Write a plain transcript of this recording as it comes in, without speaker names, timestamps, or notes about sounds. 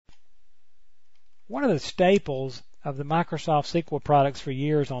One of the staples of the Microsoft SQL products for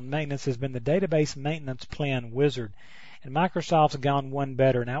years on maintenance has been the Database Maintenance Plan Wizard, and Microsoft's gone one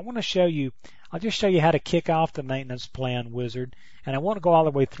better. Now I want to show you, I'll just show you how to kick off the Maintenance Plan Wizard, and I won't go all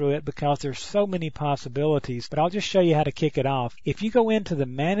the way through it because there's so many possibilities, but I'll just show you how to kick it off. If you go into the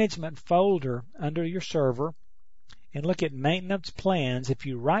Management folder under your server and look at Maintenance Plans, if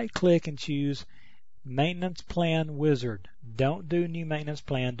you right-click and choose Maintenance Plan Wizard. Don't do New Maintenance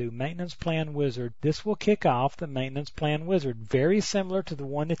Plan, do Maintenance Plan Wizard. This will kick off the Maintenance Plan Wizard, very similar to the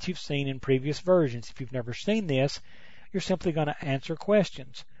one that you've seen in previous versions. If you've never seen this, you're simply going to answer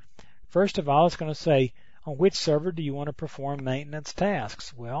questions. First of all, it's going to say, on which server do you want to perform maintenance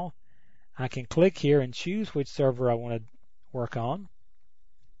tasks? Well, I can click here and choose which server I want to work on.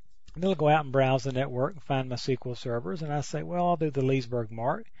 And it'll go out and browse the network and find my SQL servers, and I say, well, I'll do the Leesburg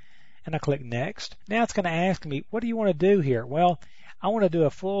Mark. And I click Next. Now it's going to ask me, what do you want to do here? Well, I want to do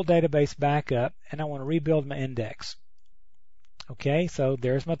a full database backup, and I want to rebuild my index. Okay, so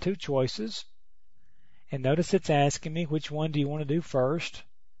there's my two choices. And notice it's asking me, which one do you want to do first?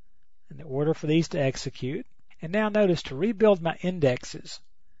 In the order for these to execute. And now notice, to rebuild my indexes,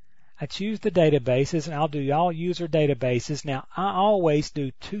 I choose the databases, and I'll do all user databases. Now, I always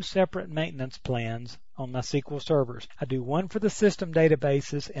do two separate maintenance plans on my SQL servers. I do one for the system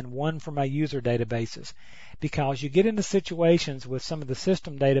databases and one for my user databases, because you get into situations with some of the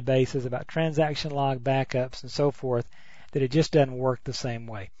system databases about transaction log backups and so forth that it just doesn't work the same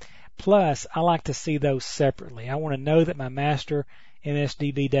way. Plus, I like to see those separately. I want to know that my master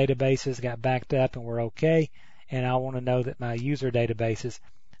MSDB databases got backed up and were okay, and I want to know that my user databases,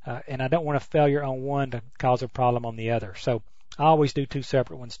 and I don't want a failure on one to cause a problem on the other. So I always do two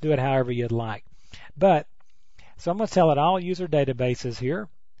separate ones. Do it however you'd like. But, so I'm going to tell it all user databases here.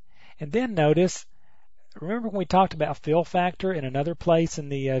 And then notice, remember when we talked about fill factor in another place in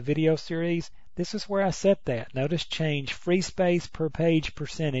the video series? This is where I set that. Notice change free space per page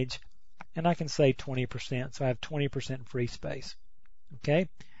percentage, and I can say 20%, so I have 20% free space. Okay?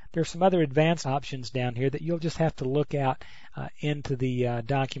 There's some other advanced options down here that you'll just have to look out into the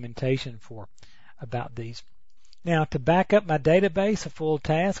documentation for about these. Now, to back up my database, a full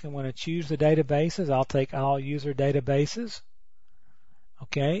task, I'm going to choose the databases. I'll take all user databases.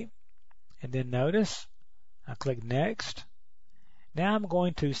 Okay, and then notice, I click Next. Now I'm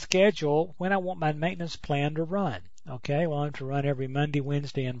going to schedule when I want my maintenance plan to run. Okay, well, I'm to run every Monday,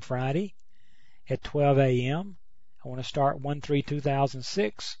 Wednesday, and Friday at 12 a.m. I want to start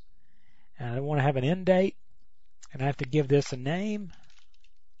 1/3/2006, and I want to have an end date, and I have to give this a name.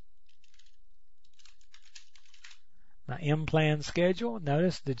 My M-Plan schedule,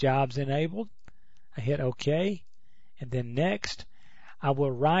 notice the job's enabled. I hit OK, and then Next. I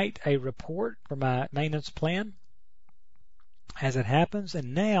will write a report for my maintenance plan as it happens,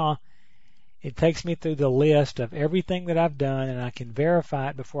 and now it takes me through the list of everything that I've done, and I can verify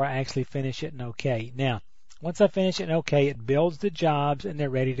it before I actually finish it in OK. Now, once I finish it in OK, it builds the jobs, and they're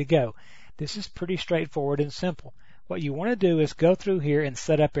ready to go. This is pretty straightforward and simple. What you want to do is go through here and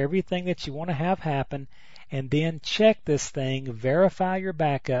set up everything that you want to have happen, and then check this thing, verify your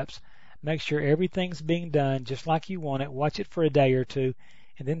backups, make sure everything's being done just like you want it, watch it for a day or two,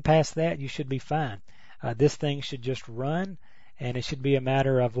 and then past that you should be fine. This thing should just run, and it should be a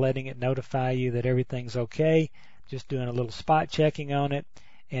matter of letting it notify you that everything's okay, just doing a little spot checking on it,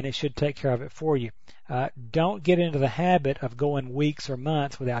 and it should take care of it for you. Don't get into the habit of going weeks or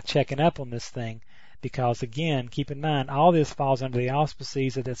months without checking up on this thing, because again, keep in mind, all this falls under the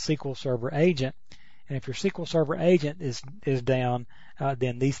auspices of the SQL Server agent. And if your SQL Server agent is down,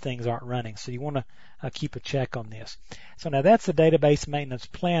 then these things aren't running. So you want to keep a check on this. So now that's the Database Maintenance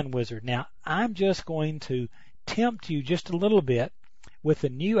Plan Wizard. Now I'm just going to tempt you just a little bit with a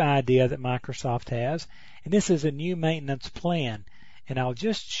new idea that Microsoft has, and this is a new maintenance plan. And I'll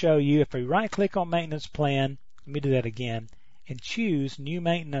just show you, if we right-click on Maintenance Plan, let me do that again, and choose New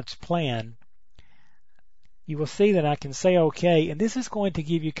Maintenance Plan, you will see that I can say OK, and this is going to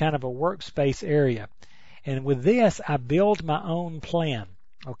give you kind of a workspace area. And with this, I build my own plan.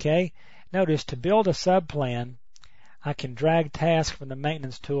 Okay? Notice, to build a subplan, I can drag tasks from the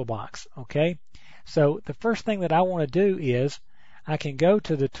maintenance toolbox. Okay? So the first thing that I want to do is I can go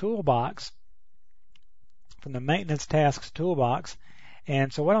to the toolbox from the maintenance tasks toolbox,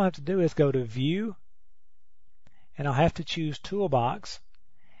 and so what I'll have to do is go to View, and I'll have to choose Toolbox,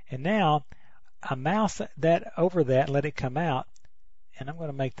 and now I mouse that over that and let it come out, and I'm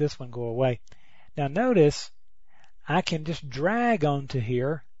going to make this one go away. Now notice I can just drag onto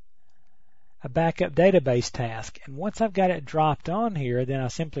here a backup database task, and once I've got it dropped on here, then I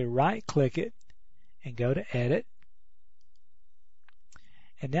simply right click it and go to Edit,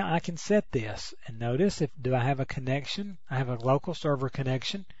 And now I can set this. And notice, do I have a connection? I have a local server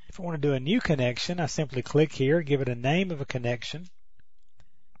connection. If I want to do a new connection, I simply click here, give it a name of a connection.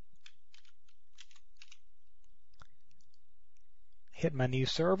 Hit my new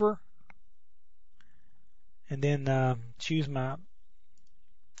server. And then choose my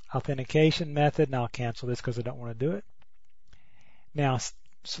authentication method, and I'll cancel this because I don't want to do it. Now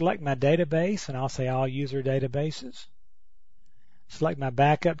select my database, and I'll say all user databases. Select my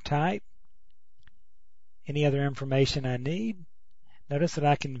backup type, any other information I need. Notice that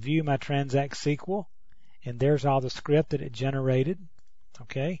I can view my Transact SQL, and there's all the script that it generated.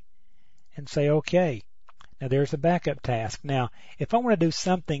 Okay, and say OK. Now there's the backup task. Now if I want to do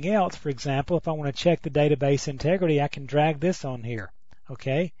something else, for example, if I want to check the database integrity, I can drag this on here.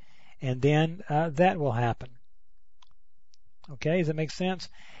 Okay, and then that will happen. Okay, does that make sense?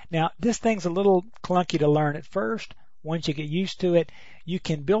 Now this thing's a little clunky to learn at first. Once you get used to it, you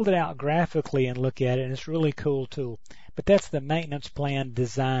can build it out graphically and look at it, and it's a really cool tool. But that's the maintenance plan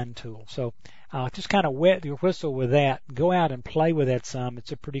design tool. So just kind of wet your whistle with that. Go out and play with that some.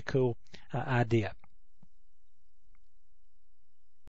 It's a pretty cool idea.